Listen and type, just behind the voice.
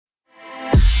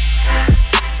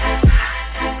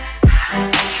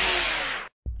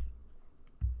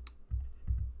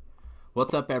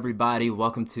What's up, everybody?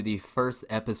 Welcome to the first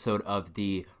episode of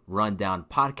the Rundown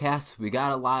podcast. We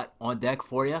got a lot on deck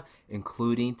for you,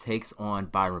 including takes on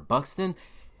Byron Buxton.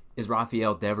 Is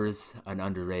Rafael Devers an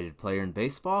underrated player in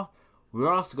baseball?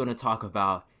 We're also going to talk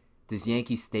about, does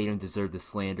Yankee Stadium deserve the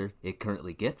slander it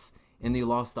currently gets? In the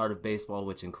lost art of baseball,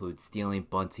 which includes stealing,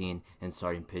 bunting, and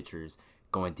starting pitchers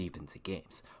going deep into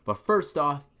games. But first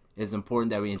off, it's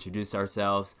important that we introduce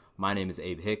ourselves. My name is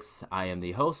Abe Hicks. I am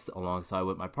the host alongside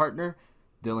with my partner,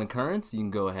 Dylan Kearns. You can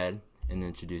go ahead and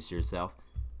introduce yourself.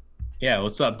 Yeah,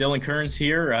 what's up? Dylan Kearns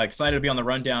here. Excited to be on the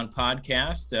Rundown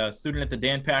podcast. Student at the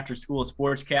Dan Patrick School of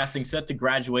Sportscasting, set to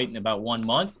graduate in about 1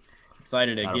 month.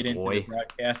 Excited to get into the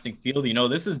broadcasting field. You know,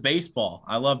 this is baseball.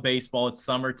 I love baseball. It's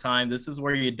summertime. This is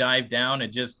where you dive down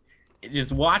and just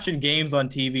watching games on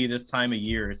TV this time of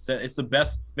year. It's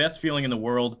the best feeling in the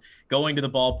world. Going to the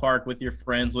ballpark with your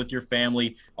friends, with your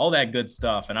family, all that good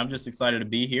stuff. And I'm just excited to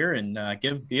be here and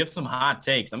give some hot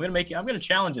takes. I'm gonna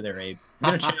challenge you there, Abe.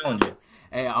 I'm gonna challenge you.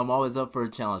 Hey, I'm always up for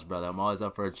a challenge, brother. I'm always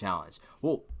up for a challenge.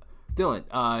 Well,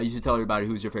 Dylan, you should tell everybody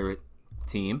who's your favorite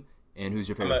team and who's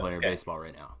your favorite player in baseball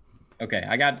right now. Okay,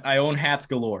 I own hats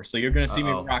galore, so you're gonna see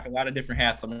me rock a lot of different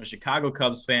hats. I'm a Chicago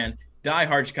Cubs fan.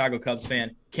 Die-hard Chicago Cubs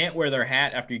fan, can't wear their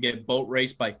hat after you get boat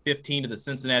raced by 15 to the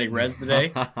Cincinnati Reds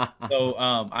today. So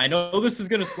I know this is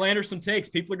going to slander some takes.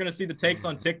 People are going to see the takes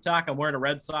on TikTok. I'm wearing a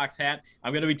Red Sox hat.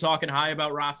 I'm going to be talking high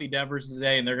about Rafael Devers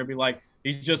today, and they're going to be like,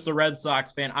 he's just a Red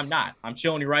Sox fan. I'm not. I'm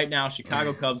showing you right now,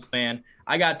 Chicago Cubs fan.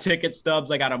 I got ticket stubs.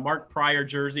 I got a Mark Pryor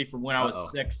jersey from when I was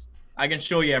 6. I can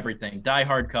show you everything.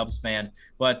 Die-hard Cubs fan.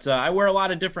 But I wear a lot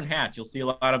of different hats. You'll see a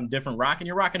lot of them different rocking.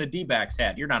 You're rocking a D-backs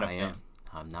hat. You're not a fan.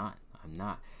 I'm not.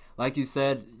 Like you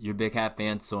said, you're a big hat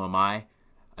fan, so am I.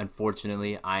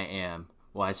 Unfortunately, I am.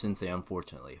 Well, I shouldn't say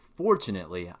unfortunately.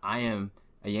 Fortunately, I am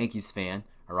a Yankees fan.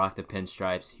 I rock the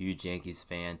pinstripes, huge Yankees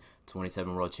fan.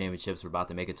 27 World Championships. We're about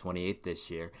to make it 28 this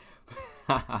year.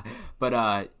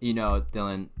 But,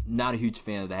 Dylan, not a huge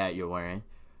fan of the hat you're wearing,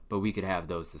 but we could have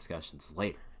those discussions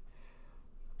later.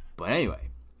 But anyway,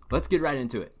 let's get right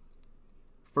into it.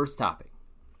 First topic.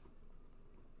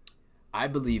 I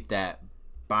believe that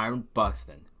Byron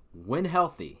Buxton, when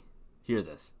healthy, hear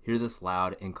this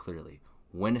loud and clearly.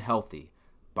 When healthy,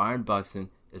 Byron Buxton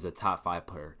is a top 5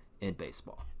 player in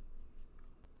baseball.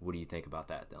 What do you think about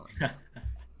that, Dylan?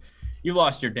 You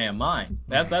lost your damn mind.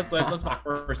 That's my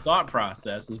first thought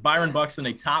process. Is Byron Buxton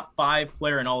a top 5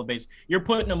 player in all of baseball? You're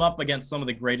putting him up against some of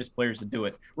the greatest players to do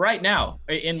it right now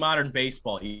in modern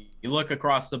baseball. You look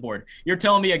across the board. You're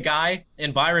telling me a guy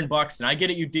in Byron Buxton. I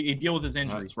get it. You deal with his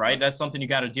injuries, right? That's something you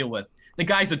got to deal with. The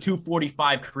guy's a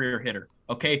 245 career hitter.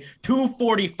 Okay,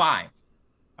 245.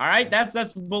 All right,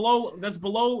 that's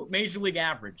below major league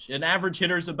average. An average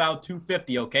hitter is about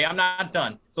 250. Okay, I'm not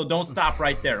done. So don't stop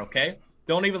right there. Okay.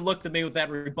 Don't even look to me with that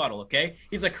rebuttal, okay?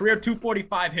 He's a career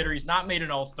 245 hitter. He's not made an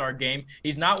all-star game.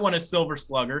 He's not won a Silver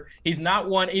Slugger. He's been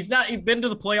to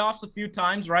the playoffs a few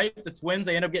times, right? The Twins,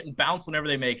 they end up getting bounced whenever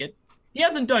they make it. He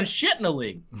hasn't done shit in the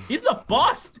league. He's a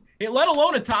bust. Let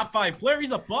alone a top 5 player.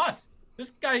 He's a bust.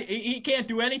 This guy, he can't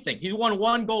do anything. He's won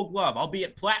 1 Gold Glove,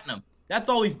 albeit platinum. That's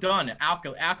all he's done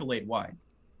accolade-wise.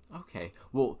 Okay.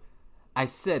 Well, I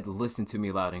said listen to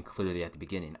me loud and clearly at the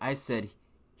beginning. I said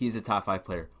he's a top 5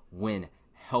 player when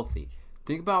healthy.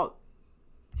 Think about,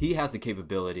 he has the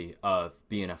capability of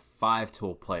being a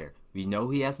 5-tool player. We know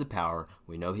he has the power.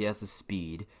 We know he has the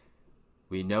speed.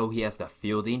 We know he has the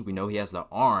fielding. We know he has the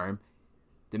arm.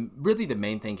 Really the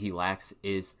main thing he lacks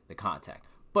is the contact.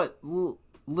 But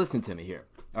listen to me here,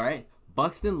 all right?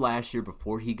 Buxton last year,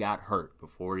 before he got hurt,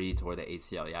 before he tore the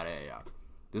ACL, yada, yada, yada,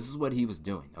 this is what he was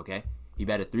doing, okay? He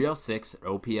batted .306,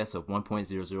 OPS of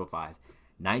 1.005.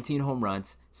 19 home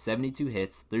runs, 72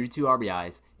 hits, 32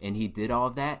 RBIs, and he did all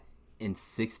of that in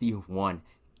 61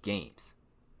 games.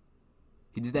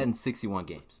 He did that in 61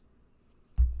 games.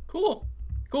 Cool.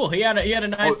 He had a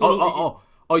nice little...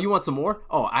 Oh, you want some more?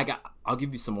 I'll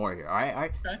give you some more here, all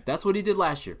right? Okay. That's what he did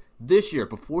last year. This year,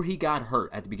 before he got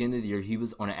hurt at the beginning of the year, he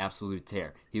was on an absolute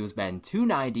tear. He was batting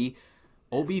 .290,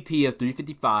 OBP of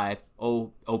 355,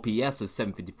 OPS of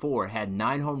 754, had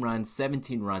 9 home runs,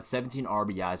 17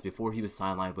 RBIs before he was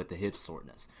sidelined with the hip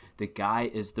soreness. The guy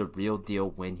is the real deal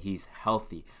when he's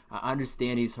healthy. I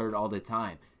understand he's hurt all the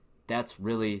time. That's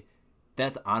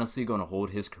honestly going to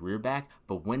hold his career back,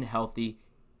 but when healthy,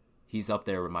 he's up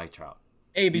there with Mike Trout.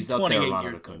 Abe, he's 28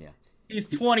 years old. He's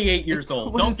 28 years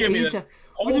old. Don't give me that.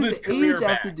 Hold his career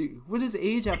back. What does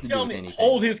age have to do with anything?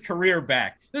 Hold his career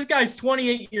back. This guy's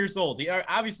 28 years old.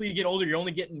 Obviously, you get older, you're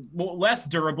only getting less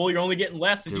durable. You're only getting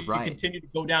less as you continue to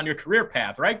go down your career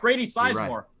path, right? Grady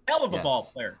Sizemore, hell of a ball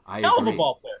player. Hell of a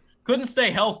ball player. Couldn't stay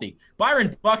healthy.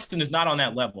 Byron Buxton is not on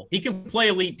that level. He can play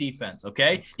elite defense,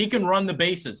 okay? He can run the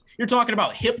bases. You're talking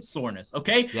about hip soreness,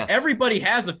 okay? Yes. Everybody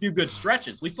has a few good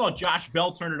stretches. We saw Josh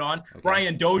Bell turn it on. Okay.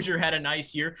 Brian Dozier had a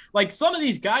nice year. Like, some of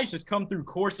these guys just come through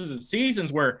courses of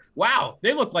seasons where, wow,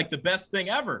 they look like the best thing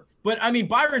ever. But, I mean,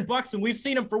 Byron Buxton, we've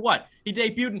seen him for what? He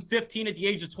debuted in 15 at the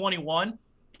age of 21.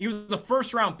 He was a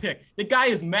first-round pick. The guy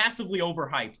is massively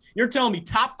overhyped. You're telling me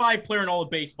top 5 player in all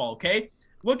of baseball, okay?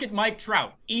 Look at Mike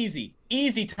Trout. Easy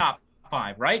top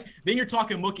 5, right? Then you're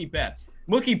talking Mookie Betts.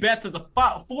 Mookie Betts is a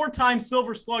 4-time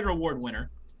Silver Slugger Award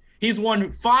winner. He's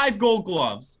won 5 Gold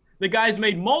Gloves. The guy's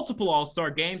made multiple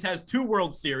All-Star games, has 2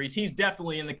 World Series. He's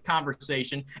definitely in the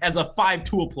conversation as a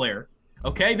 5-tool player.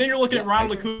 Okay, then you're looking at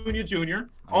Ronald Acuna Jr.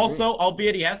 Also,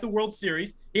 albeit he has the World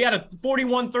Series, he had a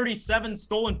 41-37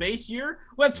 stolen base year.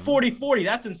 Well, that's 40-40.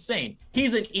 That's insane.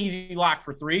 He's an easy lock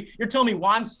for 3. You're telling me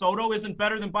Juan Soto isn't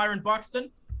better than Byron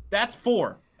Buxton? That's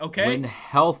 4. Okay. When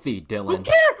healthy, Dylan. Who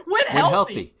cares? When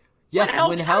healthy. Yes,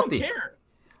 when healthy. I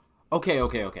don't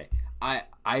Okay. care.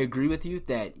 I agree with you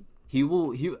that he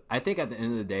will. I think at the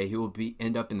end of the day, he will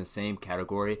end up in the same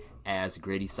category as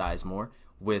Grady Sizemore.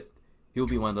 He'll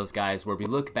be one of those guys where we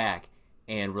look back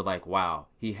and we're like, wow,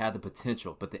 he had the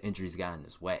potential, but the injuries got in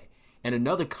his way. And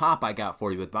another comp I got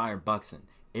for you with Byron Buxton,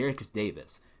 Eric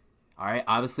Davis. All right,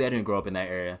 obviously I didn't grow up in that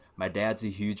area. My dad's a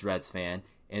huge Reds fan,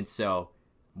 and so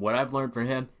what I've learned from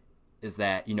him is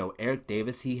that, Eric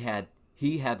Davis, he had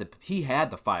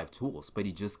the 5 tools, but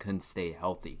he just couldn't stay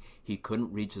healthy. He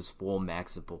couldn't reach his full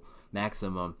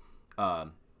maximum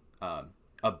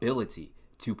ability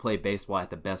to play baseball at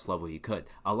the best level he could.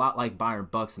 A lot like Byron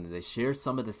Buxton, they share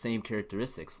some of the same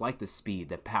characteristics, like the speed,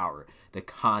 the power, the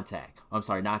contact. I'm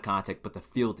sorry, not contact, but the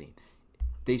fielding.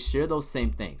 They share those same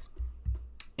things.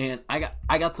 And I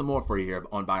got some more for you here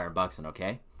on Byron Buxton,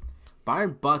 okay?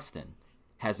 Byron Buxton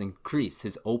has increased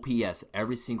his OPS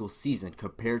every single season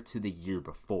compared to the year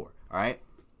before, all right?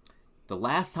 The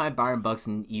last time Byron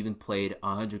Buxton even played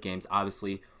 100 games,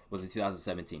 obviously, was in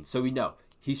 2017. So we know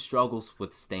he struggles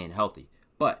with staying healthy.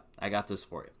 But I got this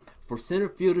for you. For center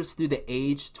fielders through the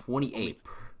age 28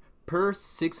 per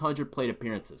 600 plate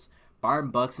appearances, Byron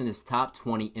Buxton is top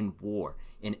 20 in WAR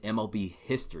in MLB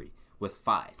history with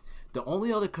 5. The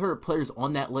only other current players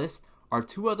on that list are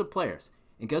 2 other players.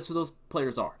 And guess who those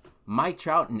players are? Mike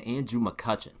Trout and Andrew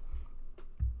McCutchen.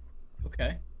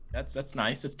 Okay. That's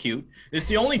nice. That's cute. It's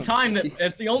the only time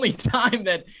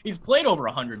that he's played over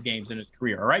 100 games in his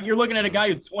career. All right, you're looking at a guy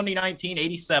who 2019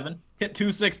 87 hit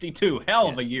 262. Hell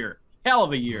of a year.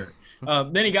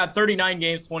 Then he got 39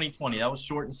 games 2020. That was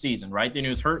shortened season, right? Then he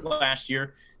was hurt last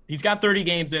year. He's got 30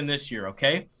 games in this year.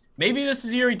 Okay, maybe this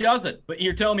is the year he does it. But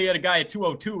you're telling me he had a guy at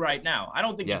 202 right now. I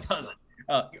don't think he does it.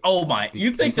 Oh my!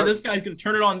 You think that this guy's gonna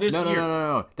turn it on this year?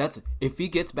 No. That's if he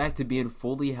gets back to being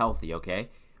fully healthy.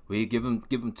 Okay. We give him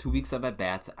 2 weeks of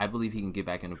at-bats. I believe he can get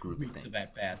back in a groove of things. 2 weeks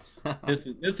of at-bats.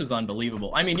 This is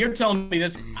unbelievable. I mean, you're telling me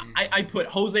this. I put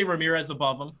Jose Ramirez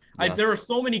above him. Yes. There are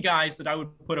so many guys that I would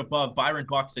put above Byron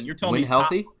Buxton. You're telling me he's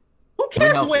healthy? Top. Who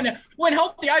cares when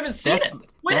healthy? I haven't seen it.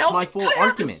 When that's healthy, my full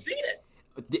argument. Seen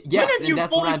it. Yes, and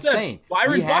that's what I'm saying.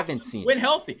 Byron we haven't seen it. When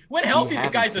healthy, the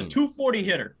guy's a 240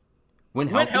 hitter. When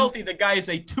healthy, the guy is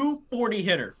a 240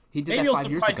 hitter. He did that 5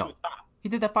 years ago. He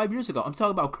did that 5 years ago. I'm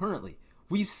talking about currently.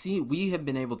 We have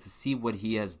been able to see what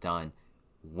he has done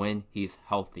when he's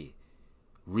healthy.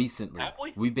 Recently,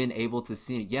 we've been able to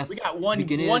see it. Yes, we got one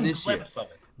glimpse of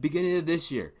it. Beginning of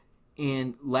this year,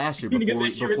 and last year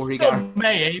before he got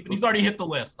May, Abe, and he's already hit the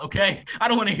list. Okay, I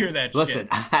don't want to hear that. Listen,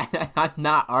 shit. I'm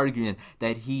not arguing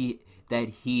that he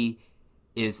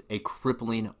is a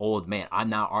crippling old man. I'm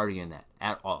not arguing that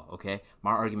at all. Okay,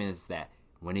 my argument is that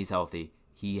when he's healthy,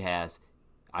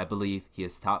 I believe he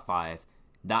is top 5.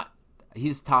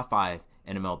 He's top 5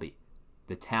 in MLB.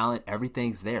 The talent,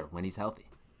 everything's there when he's healthy.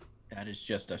 That is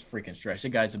just a freaking stretch. The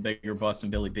guy's a bigger bust than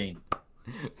Billy Bean.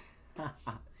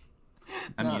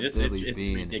 I mean, it's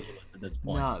ridiculous at this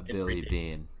point. Not Billy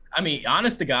Bean. I mean,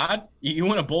 honest to God, you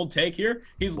want a bold take here?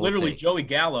 He's literally Joey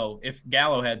Gallo if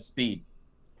Gallo had speed.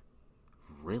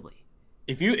 Really?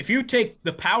 If you take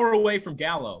the power away from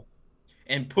Gallo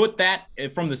and put that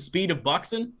from the speed of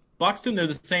Buxton, they're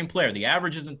the same player. The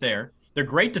average isn't there. They're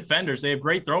great defenders. They have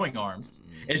great throwing arms.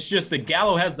 It's just that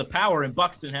Gallo has the power and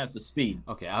Buxton has the speed.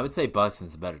 Okay, I would say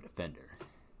Buxton's a better defender.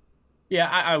 Yeah,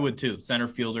 I would too. Center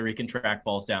fielder, he can track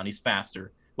balls down. He's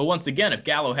faster. But once again, if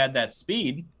Gallo had that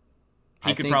speed,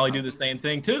 he could probably do the same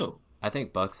thing too. I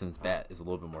think Buxton's bat is a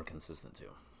little bit more consistent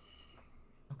too.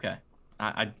 Okay.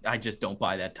 I just don't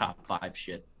buy that top 5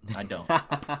 shit. I don't.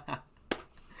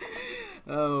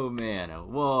 Oh, man.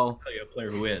 Well, I'll tell you a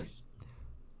player who is.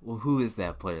 Well, who is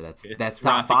that player? That's It's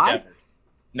top Rafi five? Devers.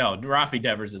 No, Rafi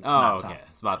Devers is Oh, not okay. top. I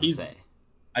was about to He's say.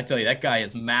 I tell you, that guy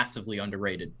is massively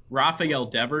underrated. Rafael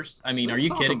Devers. I mean, are Let's you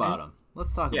talk kidding about me? him.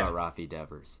 Let's talk Yeah. about Rafi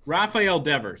Devers. Rafael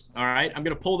Devers. All right. I'm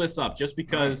going to pull this up just All right.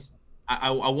 because I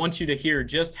want you to hear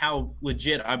just how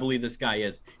legit I believe this guy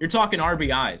is. You're talking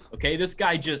RBIs. Okay. This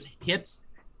guy just hits,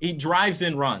 he drives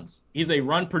in runs. He's a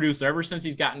run producer ever since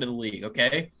he's gotten to the league.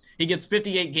 Okay. He gets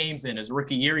 58 games in his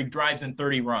rookie year. He drives in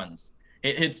 30 runs.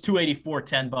 It hits 284,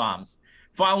 10 bombs.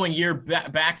 Following year,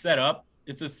 backs that up.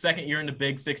 It's his second year in the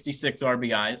big, 66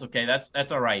 RBIs. Okay.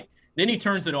 That's all right. Then he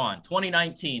turns it on.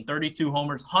 2019, 32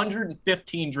 homers,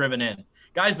 115 driven in.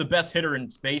 Guy's the best hitter in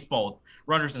baseball with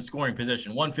runners in scoring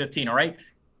position, 115, all right?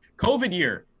 COVID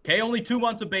year, okay, only 2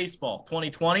 months of baseball,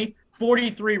 2020,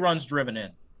 43 runs driven in.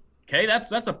 Okay,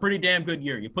 that's a pretty damn good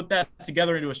year. You put that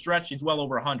together into a stretch, he's well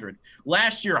over 100.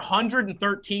 Last year,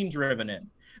 113 driven in.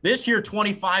 This year,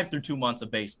 25 through 2 months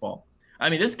of baseball. I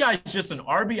mean, this guy's just an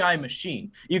RBI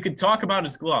machine. You could talk about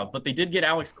his glove, but they did get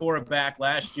Alex Cora back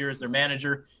last year as their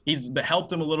manager. He's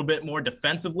helped him a little bit more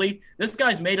defensively. This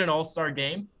guy's made an all-star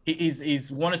game.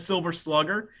 He's won a Silver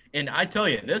Slugger. And I tell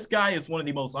you, this guy is one of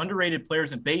the most underrated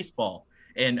players in baseball.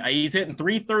 And he's hitting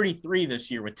 333 this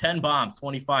year with 10 bombs,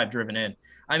 25 driven in.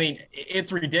 I mean,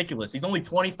 it's ridiculous. He's only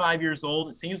 25 years old.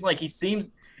 It seems like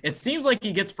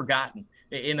he gets forgotten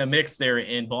in the mix there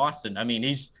in Boston. I mean,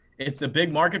 it's a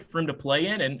big market for him to play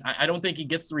in, and I don't think he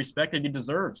gets the respect that he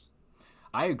deserves.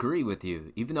 I agree with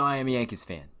you. Even though I am a Yankees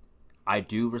fan, I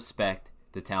do respect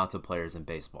the talented players in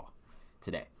baseball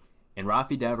today. And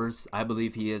Rafi Devers, I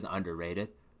believe he is underrated.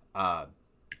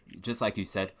 Just like you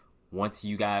said, once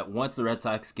the Red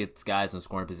Sox gets guys in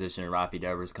scoring position and Rafi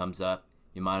Devers comes up,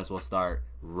 you might as well start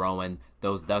rowing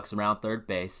those ducks around third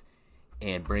base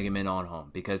and bring him in on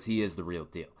home because he is the real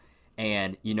deal.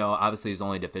 And, obviously his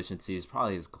only deficiency is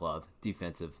probably his glove,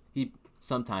 defensive.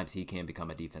 Sometimes he can become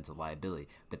a defensive liability,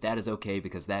 but that is okay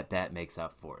because that bat makes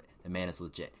up for it. The man is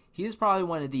legit. He is probably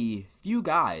one of the few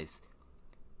guys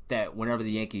that whenever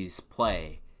the Yankees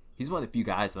play, he's one of the few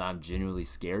guys that I'm genuinely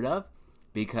scared of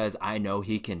because I know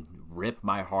he can rip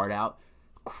my heart out,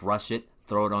 crush it,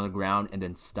 throw it on the ground, and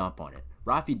then stump on it.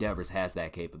 Rafi Devers has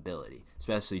that capability,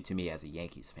 especially to me as a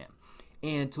Yankees fan.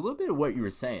 And to a little bit of what you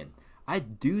were saying, I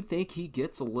do think he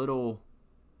gets a little,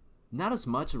 not as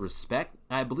much respect.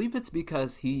 I believe it's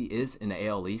because he is in the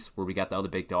AL East where we got the other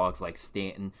big dogs like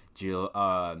Stanton,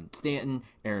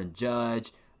 Aaron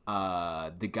Judge,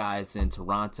 the guys in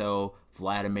Toronto,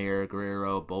 Vladimir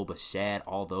Guerrero, Bo Bichette,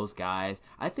 all those guys.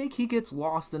 I think he gets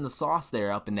lost in the sauce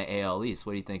there up in the AL East.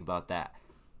 What do you think about that?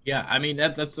 Yeah, I mean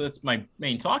that's my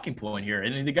main talking point here,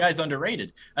 and the guy's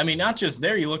underrated. I mean, not just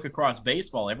there. You look across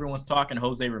baseball, everyone's talking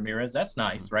Jose Ramirez. That's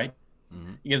nice, right?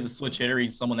 Mm-hmm. He is a switch hitter.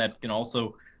 He's someone that can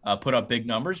also put up big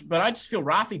numbers. But I just feel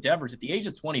Rafi Devers at the age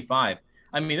of 25.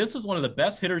 I mean, this is one of the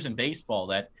best hitters in baseball.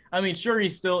 Sure,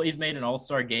 he's made an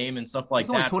All-Star game and stuff like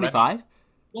that. He's only 25.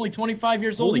 Only 25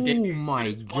 years old. Oh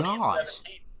my gosh.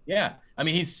 Yeah. I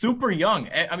mean, he's super young.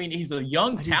 I mean, he's a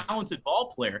young, talented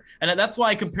ball player. And that's why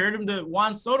I compared him to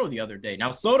Juan Soto the other day.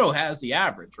 Now, Soto has the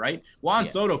average, right?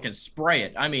 Soto can spray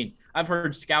it. I mean, I've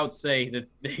heard scouts say that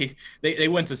they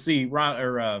went to see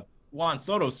Juan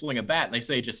Soto swing a bat, and they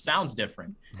say it just sounds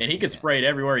different. And he can spray it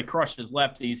everywhere. He crushes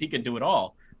lefties. He can do it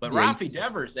all. But Rafi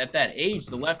Devers, at that age,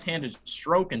 the left-handed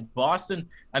stroke in Boston,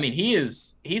 I mean,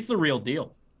 he's the real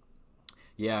deal.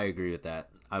 Yeah, I agree with that.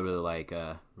 I really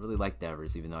like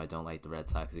Devers, even though I don't like the Red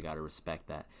Sox. You got to respect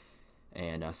that.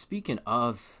 And speaking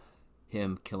of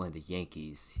him killing the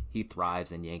Yankees, he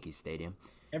thrives in Yankee Stadium.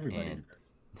 Everybody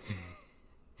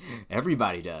does.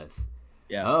 Everybody does.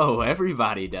 Yeah. Oh,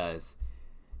 everybody does.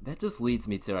 That just leads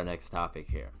me to our next topic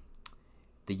here.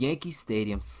 The Yankee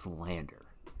Stadium slander.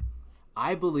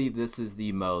 I believe this is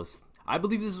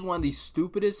one of the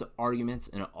stupidest arguments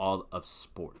in all of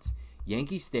sports.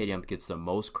 Yankee Stadium gets the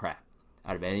most crap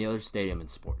out of any other stadium in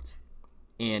sports.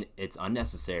 And it's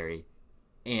unnecessary,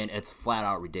 and it's flat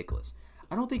out ridiculous.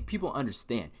 I don't think people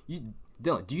understand.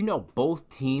 Dylan, do you know both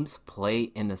teams play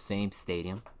in the same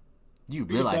stadium? You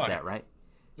realize that, right?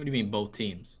 What do you mean both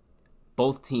teams?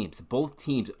 Both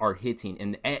teams are hitting.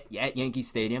 And at Yankee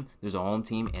Stadium, there's a home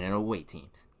team and an away team.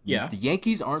 Yeah. The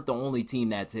Yankees aren't the only team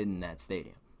that's hitting that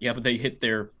stadium. Yeah, but they hit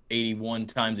there 81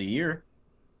 times a year.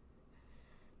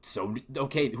 So,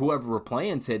 okay, whoever we're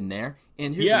playing's hitting there.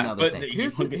 And here's another thing.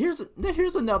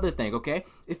 Here's another thing, okay?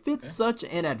 If it's such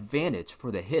an advantage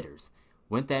for the hitters,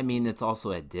 wouldn't that mean it's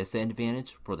also a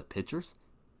disadvantage for the pitchers?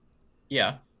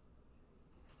 Yeah.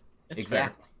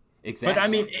 Exactly. But, I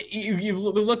mean, you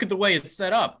look at the way it's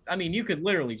set up. I mean, you could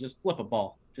literally just flip a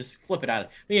ball. Just flip it out.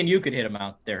 Me and you could hit them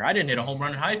out there. I didn't hit a home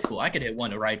run in high school. I could hit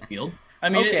one to right field. I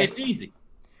mean, Okay. it's easy.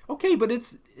 Okay, but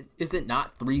is it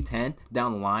not 310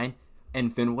 down the line in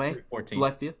Fenway? 314.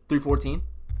 Left field 314.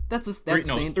 That's It's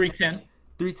 310.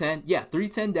 310. Yeah,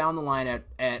 310 down the line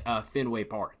at Fenway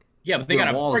Park. Yeah, but they got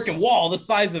a freaking wall the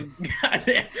size of.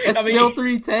 It's still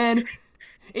 310.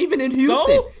 Even in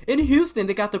Houston,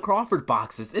 they got the Crawford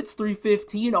boxes. It's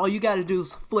 315. All you got to do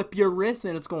is flip your wrist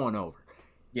and it's going over.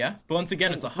 Yeah, but once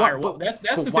again, it's a higher wall. That's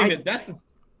the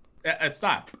thing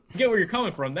stop. Get where you're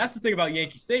coming from. That's the thing about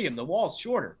Yankee Stadium. The wall's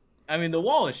shorter. I mean, the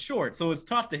wall is short, so it's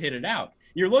tough to hit it out.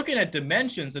 You're looking at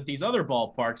dimensions at these other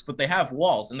ballparks, but they have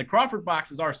walls, and the Crawford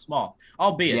boxes are small.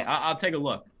 Albeit, yes. I'll take a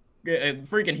look.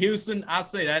 Freaking Houston, I'll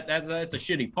say that's a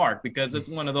shitty park because it's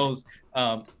one of those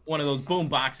boom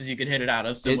boxes you could hit it out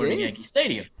of, similar to Yankee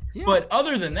Stadium. Yeah. But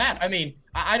other than that, I mean,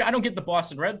 I don't get the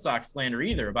Boston Red Sox slander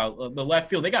either about the left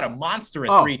field. They got a monster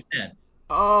at 310.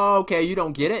 Oh, okay. You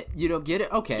don't get it? You don't get it?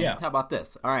 Okay. Yeah. How about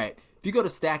this? All right. If you go to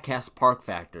StatCast Park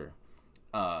Factor,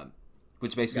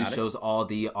 which basically shows all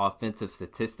the offensive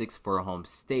statistics for a home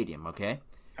stadium, okay?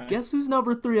 Guess who's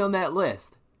number 3 on that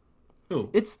list? Who?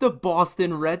 It's the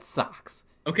Boston Red Sox.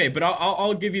 Okay, but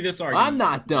I'll give you this argument. I'm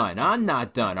not done,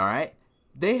 all right?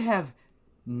 They have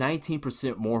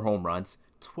 19% more home runs,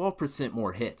 12%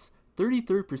 more hits,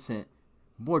 33%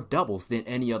 more doubles than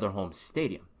any other home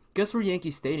stadium. Guess where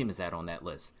Yankee Stadium is at on that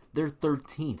list? They're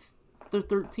 13th. They're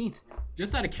 13th.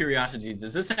 Just out of curiosity,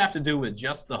 does this have to do with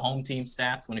just the home team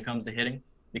stats when it comes to hitting?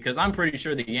 Because I'm pretty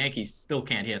sure the Yankees still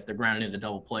can't hit. They're grounded into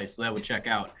double play, so that would check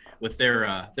out with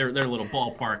their little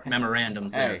ballpark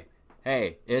memorandums there.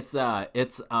 Hey, it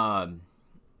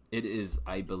is,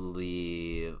 I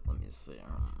believe. Let me see.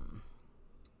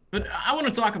 But I want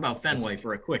to talk about Fenway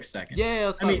for a quick second. Yeah,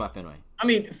 let's talk about Fenway. I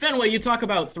mean, Fenway, you talk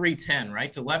about 310,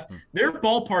 right, to left. Their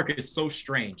ballpark is so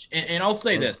strange, and I'll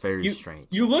say this: very strange.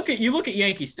 You look at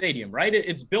Yankee Stadium, right?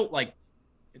 It's built like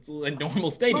it's a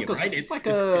normal stadium, right? It's like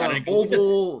an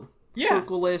oval,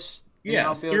 circle-ish.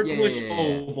 Yeah, circle-ish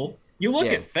oval. You look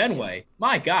at Fenway.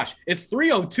 My gosh, it's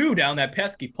 302 down that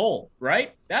pesky pole,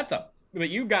 right? But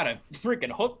you gotta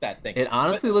freaking hook that thing. It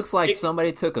honestly looks like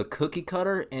somebody took a cookie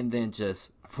cutter and then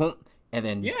just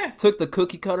took the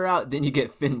cookie cutter out. Then you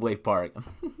get Fenway Park.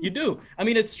 You do. I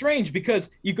mean, it's strange because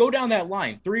you go down that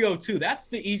line, 302. That's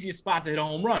the easiest spot to hit a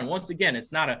home run. Once again,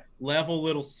 it's not a level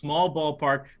little small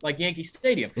ballpark like Yankee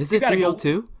Stadium. Is it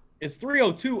 302? It's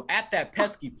 302 at that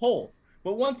pesky pole.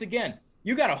 But once again,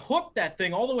 you got to hook that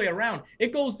thing all the way around.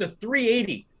 It goes to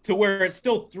 380 to where it's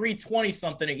still 320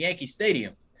 something at Yankee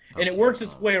Stadium. And it works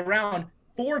its way around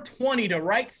 420 to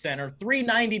right center,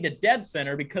 390 to dead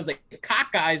center because it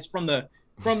cockeyes from the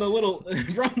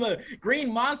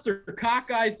green monster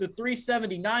cockeyes to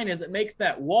 379 as it makes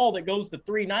that wall that goes to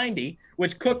 390,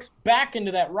 which cooks back into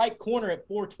that right corner at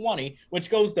 420, which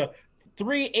goes to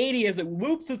 380 as it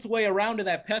loops its way around to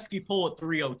that pesky pole at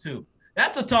 302.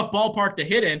 That's a tough ballpark to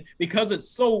hit in because it's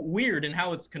so weird in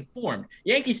how it's conformed.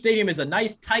 Yankee Stadium is a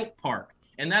nice tight park,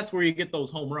 and that's where you get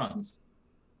those home runs.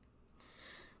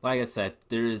 Like I said,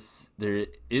 the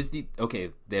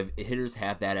hitters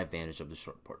have that advantage of the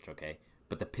short porch, okay?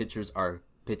 But the pitchers are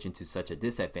pitching to such a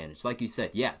disadvantage. Like you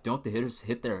said, don't the hitters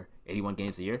hit their 81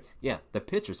 games a year? Yeah, the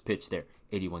pitchers pitch their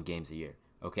 81 games a year,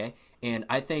 okay? And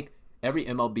I think every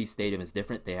MLB stadium is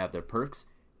different. They have their perks,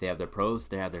 they have their pros,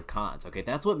 they have their cons, okay?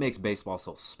 That's what makes baseball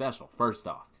so special, first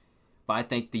off. But I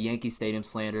think the Yankee Stadium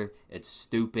slander, it's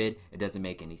stupid. It doesn't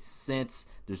make any sense.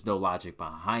 There's no logic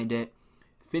behind it.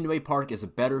 Fenway Park is a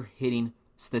better hitting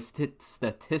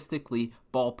statistically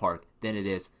ballpark than it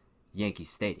is Yankee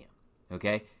Stadium.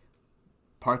 Okay,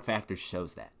 Park Factor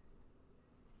shows that.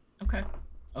 Okay,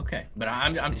 but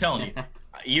I'm telling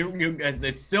you, you guys,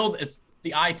 it's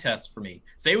the eye test for me.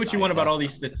 Say what you want about all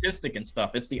these statistics and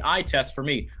stuff. It's the eye test for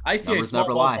me. I see a small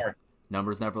ballpark.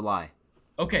 Numbers never lie.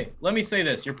 Okay, let me say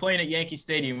this: you're playing at Yankee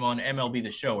Stadium on MLB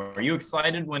The Show. Are you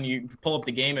excited when you pull up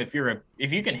the game? If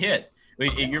you can hit.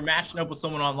 If you're matching up with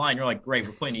someone online, you're like, great,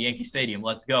 we're playing at Yankee Stadium,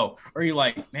 let's go. Or you're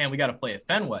like, man, we got to play at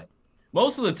Fenway.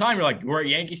 Most of the time, you're like, we're at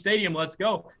Yankee Stadium, let's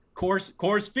go.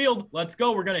 Coors Field, let's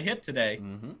go, we're going to hit today.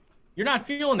 Mm-hmm. You're not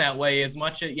feeling that way as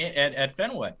much at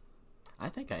Fenway. I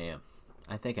think I am.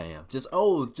 Just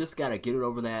got to get it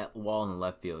over that wall in the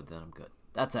left field, then I'm good.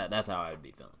 That's how I would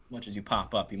be feeling. As much as you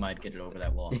pop up, you might get it over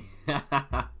that wall.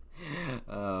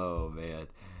 Oh, man.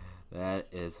 That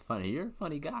is funny. You're a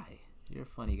funny guy.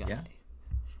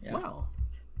 Yeah. Wow.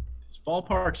 These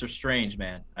ballparks are strange,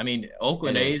 man. I mean,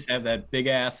 Oakland A's have that big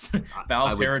ass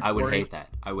foul territory. I would hate that.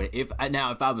 If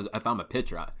I'm a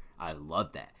pitcher, I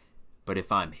love that. But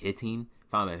if I'm hitting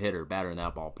if I'm a hitter, batter in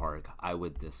that ballpark, I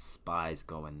would despise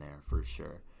going there for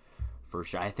sure. For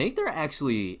sure. I think they're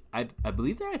actually, I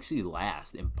believe they're actually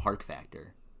last in park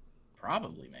factor.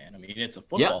 Probably, man. I mean, it's a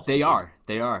football. Yep, they are.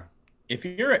 They are. If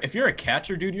you're a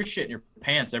catcher, dude, you're shitting your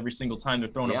pants every single time they're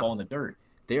throwing a ball in the dirt.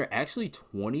 They are actually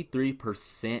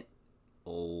 23%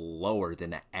 lower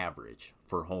than the average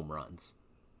for home runs.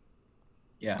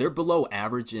 Yeah. They're below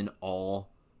average in all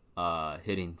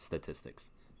hitting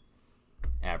statistics,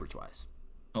 average-wise.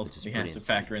 Well, we have to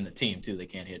factor in the team, too. They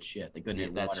can't hit shit. They couldn't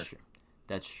hit water.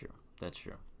 That's true. That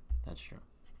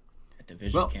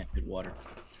division can't hit water.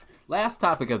 Last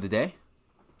topic of the day.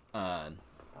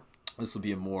 This will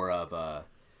be more of a,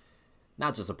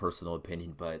 not just a personal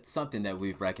opinion, but something that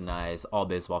we've recognized, all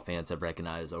baseball fans have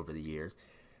recognized over the years.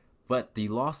 But the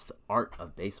lost art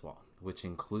of baseball, which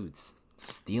includes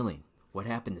stealing. What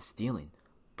happened to stealing?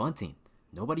 Bunting.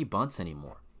 Nobody bunts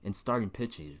anymore. And starting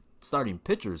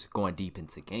pitchers going deep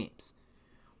into games.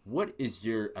 What is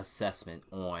your assessment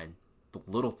on the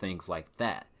little things like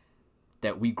that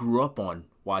we grew up on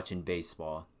watching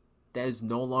baseball that is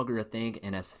no longer a thing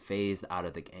and has phased out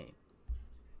of the game?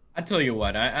 I tell you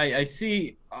what, I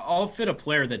see. I'll fit a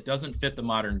player that doesn't fit the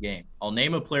modern game. I'll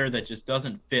name a player that just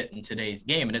doesn't fit in today's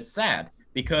game, and it's sad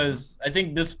because I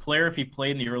think this player, if he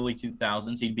played in the early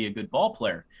 2000s, he'd be a good ball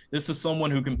player. This is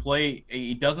someone who can play.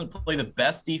 He doesn't play the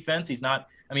best defense. He's not.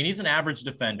 I mean, he's an average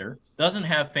defender. Doesn't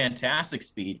have fantastic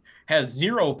speed. Has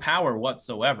zero power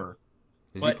whatsoever.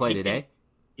 Does he play today?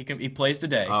 He plays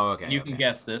today. Oh, okay. You can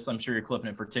guess this. I'm sure you're clipping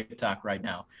it for TikTok right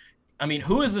now. I mean,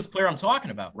 who is this player I'm talking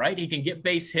about, right? He can get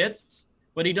base hits,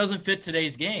 but he doesn't fit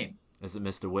today's game. Is it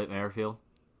Mr. Whit Merrifield?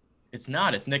 It's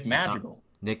not. It's Nick Madrigal.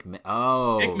 Nick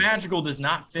Madrigal does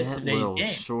not fit today's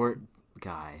game. Short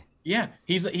guy. Yeah,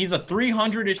 he's a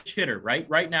 300-ish hitter, right?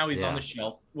 Right now he's on the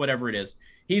shelf, whatever it is.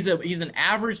 He's an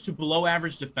average to below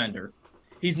average defender.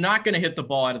 He's not going to hit the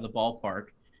ball out of the ballpark.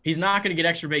 He's not going to get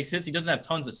extra base hits. He doesn't have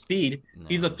tons of speed. No.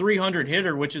 He's a 300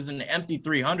 hitter, which is an empty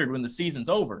 300 when the season's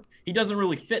over. He doesn't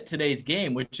really fit today's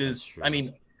game, which is, I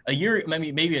mean,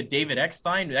 maybe a David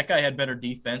Eckstein. That guy had better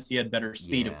defense. He had better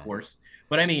speed, of course.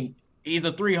 But, I mean, he's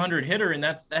a 300 hitter, and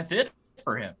that's it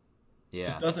for him. Yeah.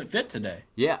 Just doesn't fit today.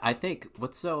 Yeah, I think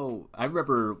I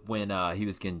remember when he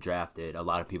was getting drafted, a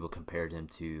lot of people compared him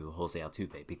to Jose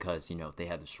Altuve because, they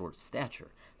had the short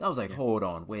stature. And I was like, hold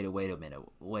on, wait a minute.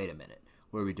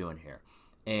 What are we doing here?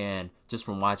 And just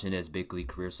from watching his big league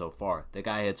career so far, the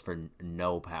guy hits for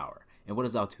no power. And what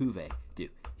does Altuve do?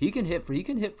 He can hit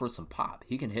for some pop.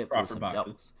 He can hit for some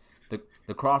doubles.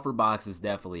 The Crawford boxes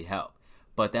definitely help.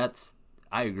 But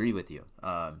I agree with you.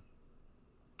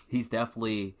 He's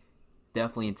definitely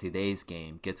in today's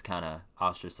game gets kind of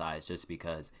ostracized just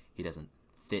because he doesn't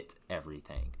fit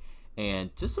everything.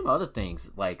 And just some other things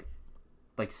like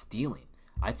stealing.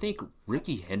 I think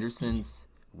Ricky Henderson's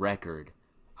record,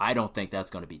 I don't think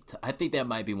that's going to be I think that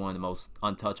might be one of the most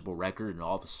untouchable records in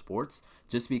all of sports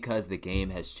just because the game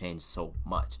has changed so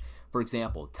much. For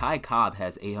example, Ty Cobb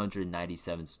has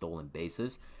 897 stolen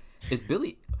bases. Is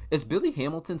Billy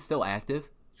Hamilton still active?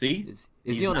 See? Is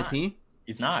he on the team?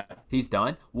 He's not. He's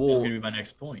done? Well, that's going to be my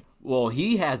next point. Well,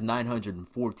 he has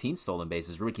 914 stolen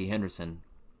bases. Ricky Henderson,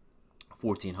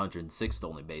 1,406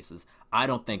 stolen bases. I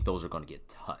don't think those are going to get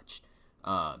touched.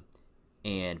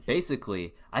 And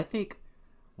basically,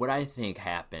 what I think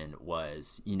happened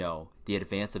was, the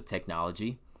advance of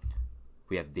technology.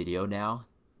 We have video now.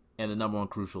 And the number one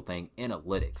crucial thing,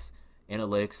 analytics.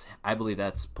 Analytics, I believe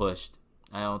that's pushed.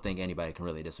 I don't think anybody can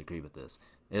really disagree with this.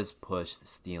 It's pushed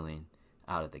stealing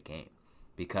out of the game.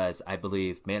 Because I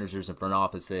believe managers and front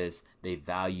offices, they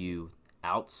value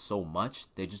outs so much,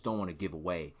 they just don't want to give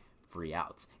away free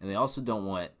outs. And they also don't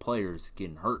want players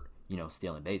getting hurt,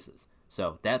 stealing bases.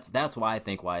 So that's why I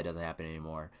think why it doesn't happen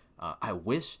anymore. I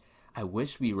wish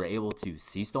we were able to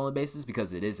see stolen bases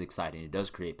because it is exciting. It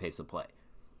does create pace of play.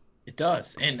 It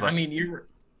does. And I mean,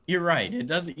 you're right. It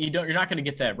doesn't. You're not going to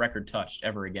get that record touched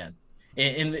ever again.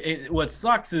 And what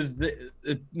sucks is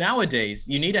that nowadays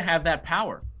you need to have that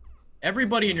power.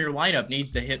 Everybody in your lineup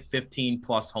needs to hit 15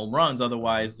 plus home runs.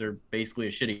 Otherwise, they're basically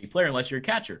a shitty player unless you're a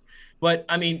catcher. But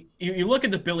I mean, you look at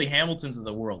the Billy Hamiltons of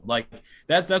the world. Like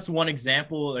that's one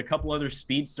example. A couple other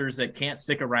speedsters that can't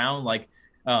stick around. Like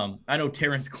I know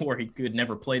Terrence Corey could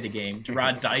never play the game.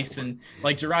 Gerard Dyson.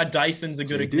 Like Gerard Dyson's a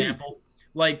good example.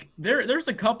 Like there's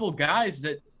a couple guys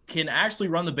that can actually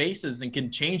run the bases and can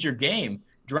change your game,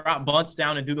 drop bunts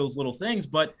down and do those little things.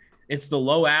 But it's the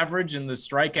low average and the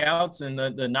strikeouts and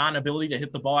the non-ability to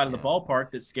hit the ball out of the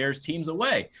ballpark that scares teams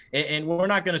away. And we're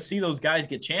not going to see those guys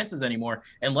get chances anymore.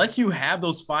 Unless you have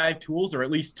those 5 tools or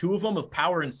at least 2 of them of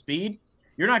power and speed,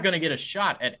 you're not going to get a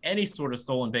shot at any sort of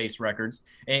stolen base records.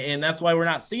 And that's why we're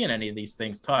not seeing any of these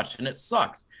things touched. And it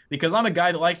sucks because I'm a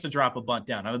guy that likes to drop a bunt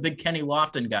down. I'm a big Kenny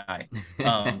Lofton guy.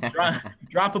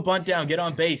 Drop a bunt down, get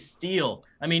on base, steal.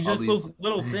 I mean, just those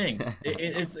little things.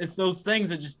 It's those things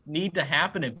that just need to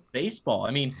happen in baseball.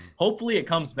 I mean, hopefully it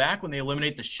comes back when they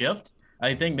eliminate the shift.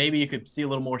 I think maybe you could see a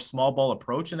little more small ball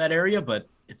approach in that area, but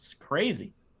it's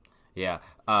crazy. Yeah,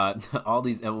 all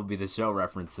these MLB The Show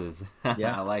references.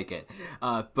 Yeah. I like it.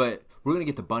 But we're going to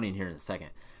get to bunting here in a second.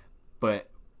 But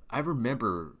I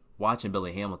remember watching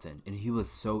Billy Hamilton, and he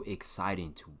was so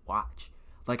exciting to watch.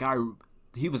 Like,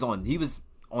 he was on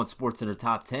SportsCenter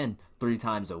Top 10 3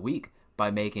 times a week by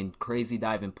making crazy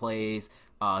diving plays,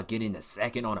 getting the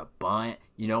second on a bunt,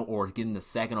 or getting the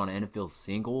second on an infield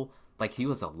single. Like, he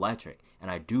was electric, and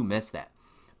I do miss that.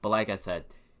 But like I said,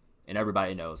 and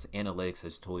everybody knows, analytics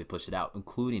has totally pushed it out,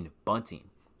 including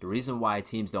bunting. The reason why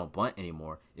teams don't bunt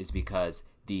anymore is because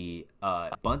the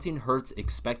bunting hurts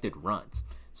expected runs.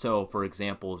 So, for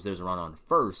example, if there's a run on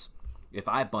first, if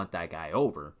I bunt that guy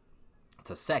over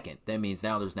to second, that means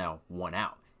there's now 1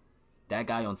 out. That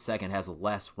guy on second has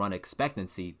less run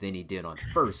expectancy than he did on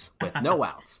first with no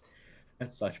outs.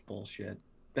 That's such bullshit.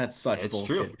 That's such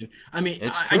bullshit. True. I mean,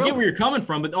 I get where you're coming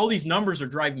from, but all these numbers are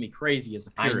driving me crazy as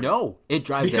a purist. I know. It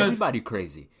drives everybody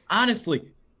crazy.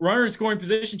 Honestly, runner in scoring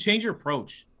position, change your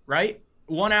approach, right?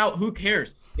 1 out, who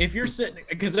cares? If you're sitting,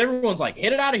 because everyone's like,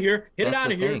 hit it out of here, hit it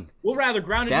out of here. We'll rather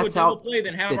ground into a double play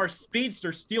than have our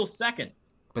speedster steal second.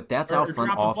 But that's how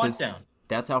front office.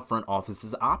 That's how front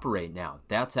offices operate now.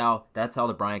 That's how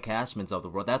the Brian Cashmans of the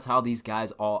world. That's how these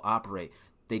guys all operate.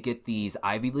 They get these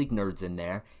Ivy League nerds in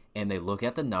there, and they look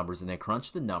at the numbers and they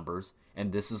crunch the numbers,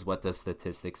 and this is what the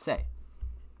statistics say.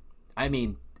 I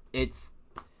mean, I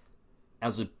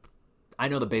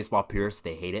know the baseball purists,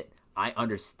 they hate it. I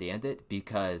understand it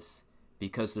because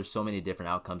there's so many different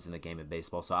outcomes in the game of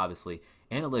baseball. So obviously,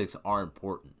 analytics are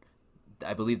important.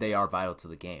 I believe they are vital to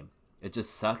the game. It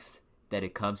just sucks that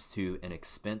it comes to an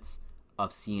expense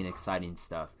of seeing exciting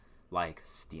stuff like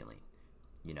stealing,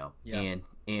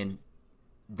 and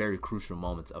very crucial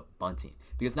moments of bunting.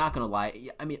 Because not gonna lie,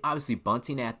 I mean, obviously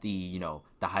bunting at the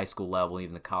the high school level,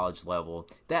 even the college level,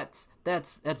 that's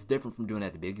different from doing it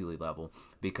at the big league level.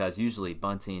 Because usually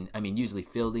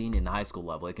fielding in the high school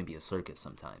level, it can be a circus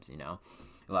sometimes. A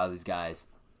lot of these guys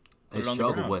they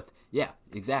struggle with hit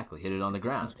it on the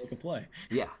ground. Make a play.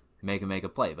 Yeah, make a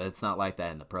play, but it's not like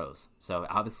that in the pros. So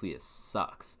obviously it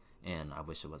sucks, and I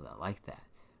wish it wasn't like that.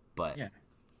 But yeah.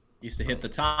 Used to hit the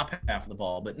top half of the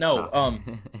ball, but no.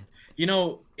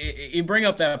 You bring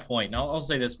up that point, and I'll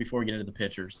say this before we get into the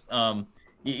pitchers.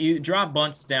 You drop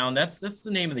bunts down. That's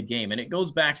the name of the game, and it goes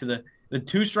back to the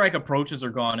 2-strike approaches are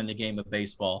gone in the game of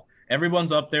baseball.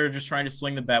 Everyone's up there just trying to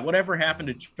swing the bat. Whatever happened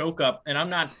to choke up? And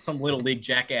I'm not some little league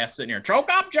jackass sitting here.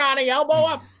 Choke up, Johnny, elbow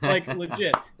up, like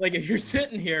legit. Like if you're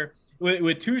sitting here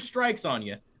with 2 strikes on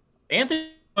you,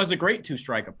 Anthony has a great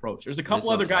 2-strike approach. There's a couple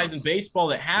other guys in baseball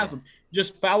that has them.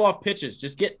 Just foul off pitches.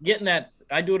 Just get in that.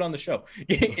 I do it on the show.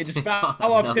 Just foul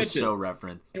off pitches. Show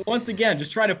reference. And once again,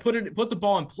 just try to put the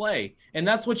ball in play, and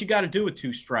that's what you got to do with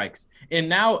 2 strikes. And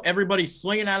now everybody's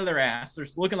swinging out of their ass. They're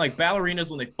looking like ballerinas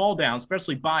when they fall down,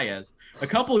 especially Baez. A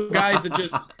couple of guys that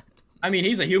just. I mean,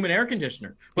 he's a human air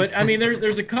conditioner. But I mean,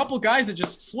 there's a couple guys that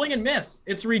just swing and miss.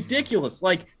 It's ridiculous.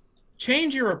 Like.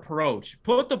 Change your approach.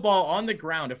 Put the ball on the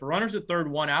ground. If a runner's at third,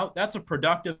 1 out, that's a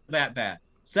productive at-bat.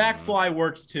 Sack fly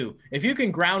works too. If you can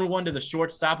ground one to the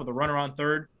shortstop with a runner on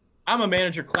third, I'm a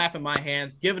manager clapping my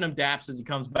hands, giving him daps as he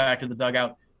comes back to the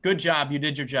dugout. Good job. You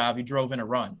did your job. You drove in a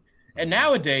run. And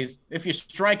nowadays, if you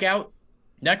strike out,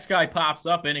 next guy pops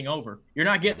up, inning over. You're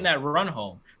not getting that run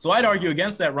home. So I'd argue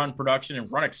against that run production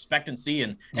and run expectancy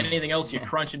and anything else you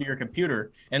crunch into your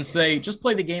computer and say, just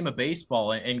play the game of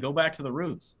baseball and go back to the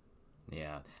roots.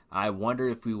 Yeah, I wonder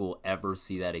if we will ever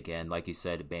see that again. Like you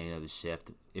said, banning of the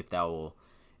shift, if that will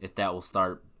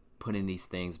start putting these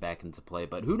things back into play.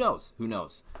 But who knows?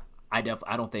 I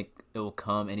don't think it will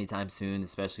come anytime soon,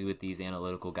 especially with these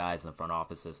analytical guys in the front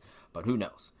offices. But who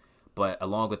knows? But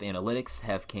along with analytics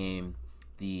have came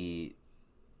the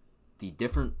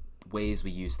different ways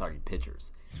we use starting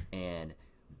pitchers, and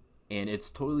it's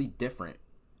totally different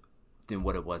than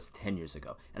what it was 10 years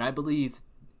ago. And I believe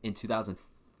in 2015,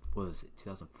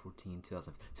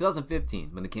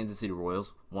 when the Kansas City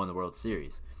Royals won the World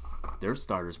Series, their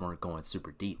starters weren't going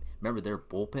super deep. Remember their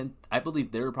bullpen? I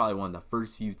believe they were probably one of the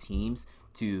first few teams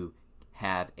to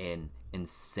have an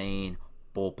insane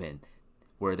bullpen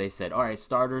where they said, all right,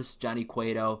 starters, Johnny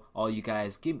Cueto, all you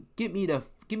guys, give me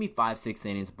 5-6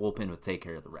 innings, bullpen will take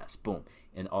care of the rest. Boom.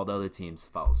 And all the other teams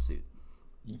follow suit.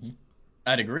 Mm-hmm.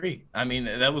 I'd agree. I mean,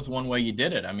 that was one way you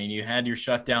did it. I mean, you had your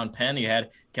shutdown pen. You had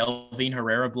Kelvin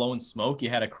Herrera blowing smoke. You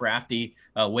had a crafty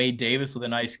Wade Davis with a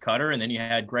nice cutter. And then you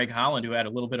had Greg Holland, who had a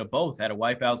little bit of both, had a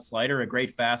wipeout slider, a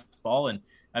great fastball. And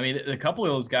I mean, a couple of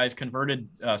those guys converted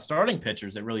starting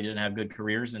pitchers that really didn't have good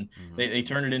careers, and they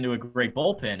turned it into a great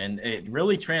bullpen. And it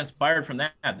really transpired from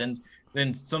that.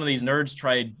 Then some of these nerds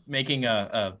tried making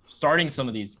starting some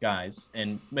of these guys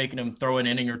and making them throw an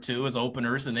inning or two as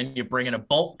openers, and then you bring in a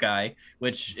bulk guy,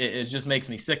 which it just makes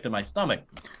me sick to my stomach.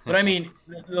 But I mean,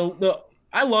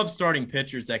 I love starting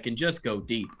pitchers that can just go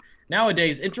deep.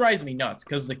 Nowadays, it drives me nuts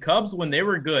because the Cubs, when they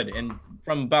were good, and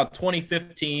from about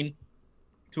 2015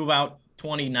 to about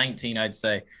 2019, I'd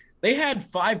say, they had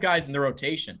 5 guys in the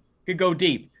rotation could go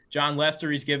deep. John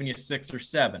Lester, he's giving you 6 or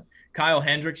 7. Kyle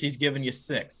Hendricks, he's giving you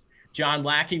 6. John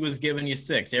Lackey was giving you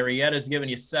 6. Arrieta's giving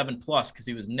you 7+ because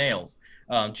he was nails.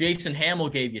 Jason Hamill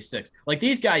gave you 6. Like,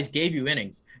 these guys gave you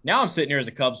innings. Now I'm sitting here as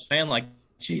a Cubs fan like,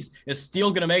 geez, is Steele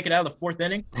going to make it out of the 4th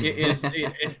inning?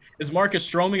 Is Marcus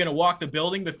Stroman going to walk the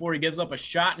building before he gives up a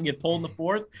shot and get pulled in the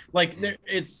 4th? Like,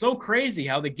 it's so crazy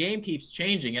how the game keeps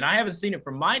changing. And I haven't seen it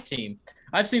from my team.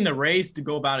 I've seen the Rays to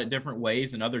go about it different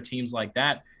ways and other teams like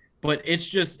that. But it's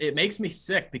just, it makes me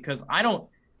sick because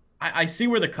I see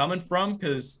where they're coming from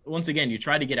because, once again, you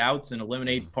try to get outs and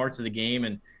eliminate parts of the game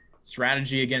and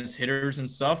strategy against hitters and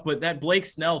stuff. But that Blake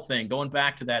Snell thing, going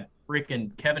back to that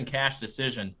freaking Kevin Cash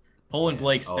decision, pulling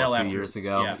Blake Snell a after few years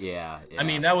ago. Yeah. I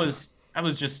mean, that was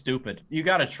just stupid. You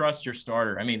got to trust your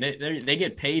starter. I mean, they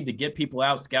get paid to get people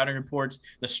out, scouting reports,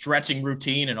 the stretching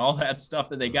routine, and all that stuff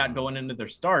that they got going into their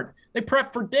start. They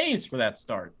prep for days for that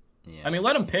start. Yeah. I mean,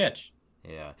 let them pitch.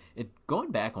 Yeah.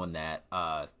 Going back on that,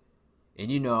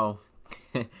 and you know,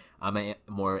 I'm a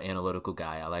more analytical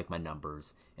guy. I like my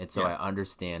numbers. And so I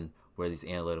understand where these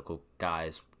analytical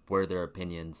guys, where their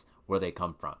opinions, where they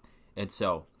come from. And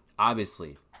so,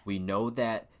 obviously, we know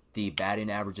that the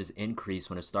batting averages increase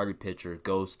when a starting pitcher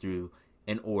goes through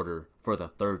an order for the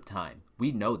 3rd time.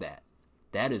 We know that.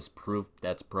 That is proof.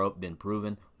 That's been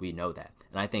proven. We know that.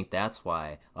 And I think that's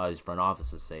why these front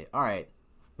offices say, all right,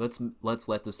 let's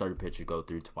let the starting pitcher go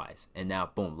through twice. And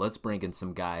now, boom, let's bring in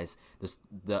some guys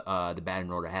the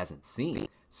batting order hasn't seen,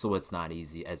 so it's not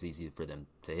as easy for them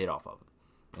to hit off of them.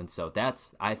 And so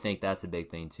I think that's a big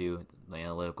thing too. The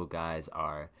analytical guys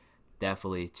are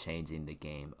definitely changing the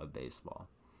game of baseball.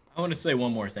 I want to say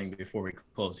one more thing before we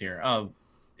close here.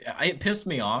 It pissed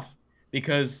me off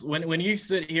because when you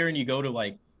sit here and you go to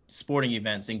like sporting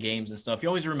events and games and stuff, you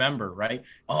always remember, right?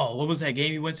 Oh, what was that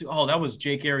game you went to? Oh, that was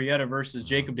Jake Arrieta versus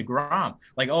Jacob deGrom.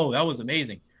 Like, oh, that was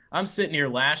amazing. I'm sitting here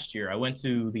last year. I went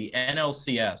to the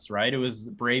NLCS, right? It was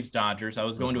Braves Dodgers. I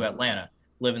was going to Atlanta,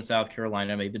 live in South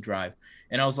Carolina. I made the drive.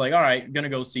 And I was like, all right, going to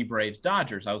go see Braves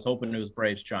Dodgers. I was hoping it was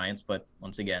Braves Giants, but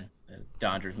once again, the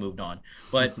Dodgers moved on.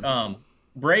 But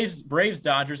Braves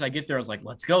Dodgers, I get there. I was like,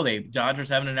 let's go. Dodgers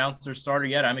haven't announced their starter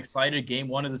yet. I'm excited. Game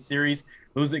 1 of the series.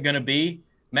 Who's it going to be?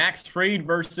 Max Fried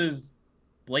versus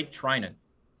Blake Trinan.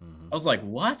 I was like,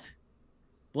 what?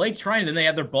 Blake Trinan. Then they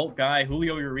had their bulk guy,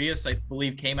 Julio Urias, I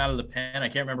believe, came out of the pen. I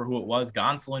can't remember who it was.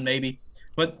 Gonsolin, maybe.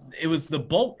 But it was the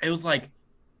bulk. It was like,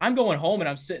 I'm going home and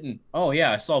I'm sitting, oh,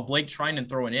 yeah, I saw Blake Trinan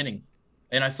throw an inning.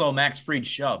 And I saw Max Fried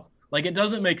shove. Like, it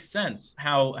doesn't make sense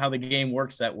how the game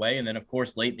works that way. And then, of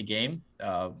course, late in the game,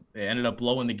 it ended up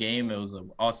blowing the game. It was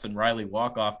an Austin Riley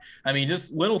walk-off. I mean,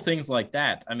 just little things like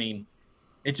that. I mean,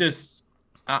 it just –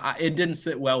 it didn't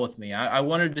sit well with me. I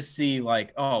wanted to see,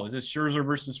 like, oh, is this Scherzer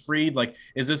versus Fried? Like,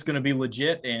 is this going to be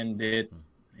legit? And it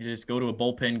just go to a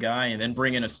bullpen guy and then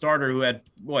bring in a starter who had,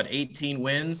 18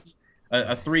 wins,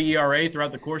 a 3 ERA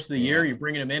throughout the course of the year. You're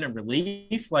bringing him in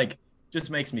relief. Like, just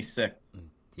makes me sick.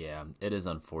 Yeah, it is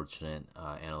unfortunate.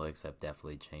 Analytics have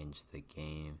definitely changed the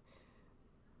game.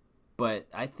 But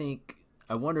I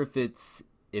wonder if it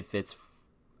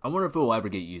will ever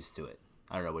get used to it.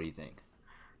 I don't know. What do you think?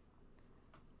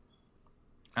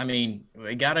 I mean,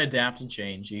 we got to adapt and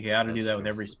change. You got to do that with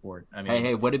every sport. I mean,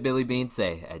 hey, what did Billy Beane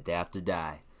say? Adapt or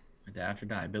die. Adapt or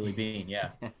die. Billy Beane,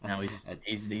 yeah. Now he's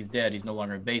dead. He's no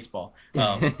longer in baseball.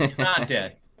 He's not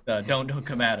dead. Don't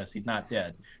come at us. He's not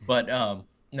dead. But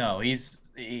no, it's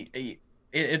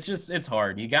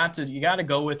hard. You got to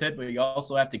go with it, but you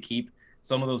also have to keep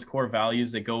some of those core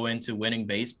values that go into winning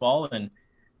baseball. And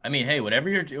I mean, hey, whatever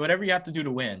you have to do to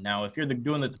win. Now, if you're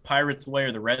doing it the Pirates way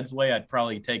or the Reds way, I'd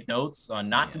probably take notes on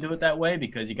not to do it that way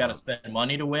because you got to spend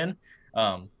money to win.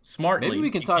 Smartly. Maybe we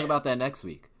can talk about that next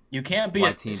week. You can't be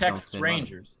a Texas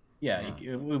Rangers. Yeah,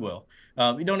 Yeah. we will.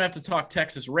 You don't have to talk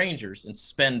Texas Rangers and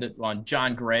spend it on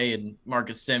John Gray and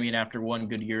Marcus Semien after one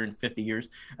good year in 50 years.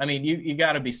 I mean, you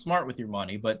got to be smart with your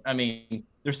money, but I mean,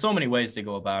 there's so many ways to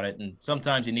go about it. And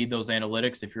sometimes you need those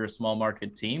analytics if you're a small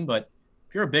market team, but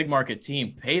if you're a big market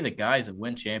team, pay the guys that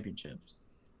win championships.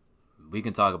 We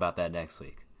can talk about that next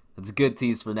week. That's a good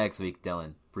tease for next week,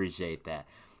 Dylan. Appreciate that.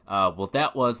 Well,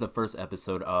 that was the first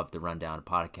episode of the Rundown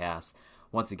podcast.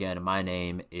 Once again, my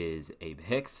name is Abe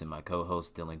Hicks and my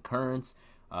co-host Dylan Kearns.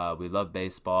 We love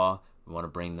baseball. We want to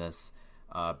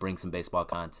bring some baseball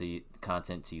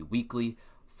content to you weekly.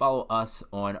 Follow us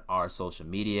on our social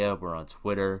media. We're on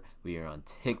Twitter. We are on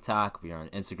TikTok. We are on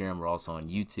Instagram. We're also on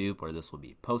YouTube, where this will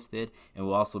be posted. And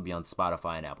we'll also be on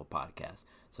Spotify and Apple Podcasts.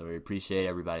 So we appreciate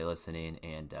everybody listening,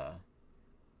 and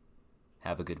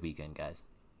have a good weekend, guys.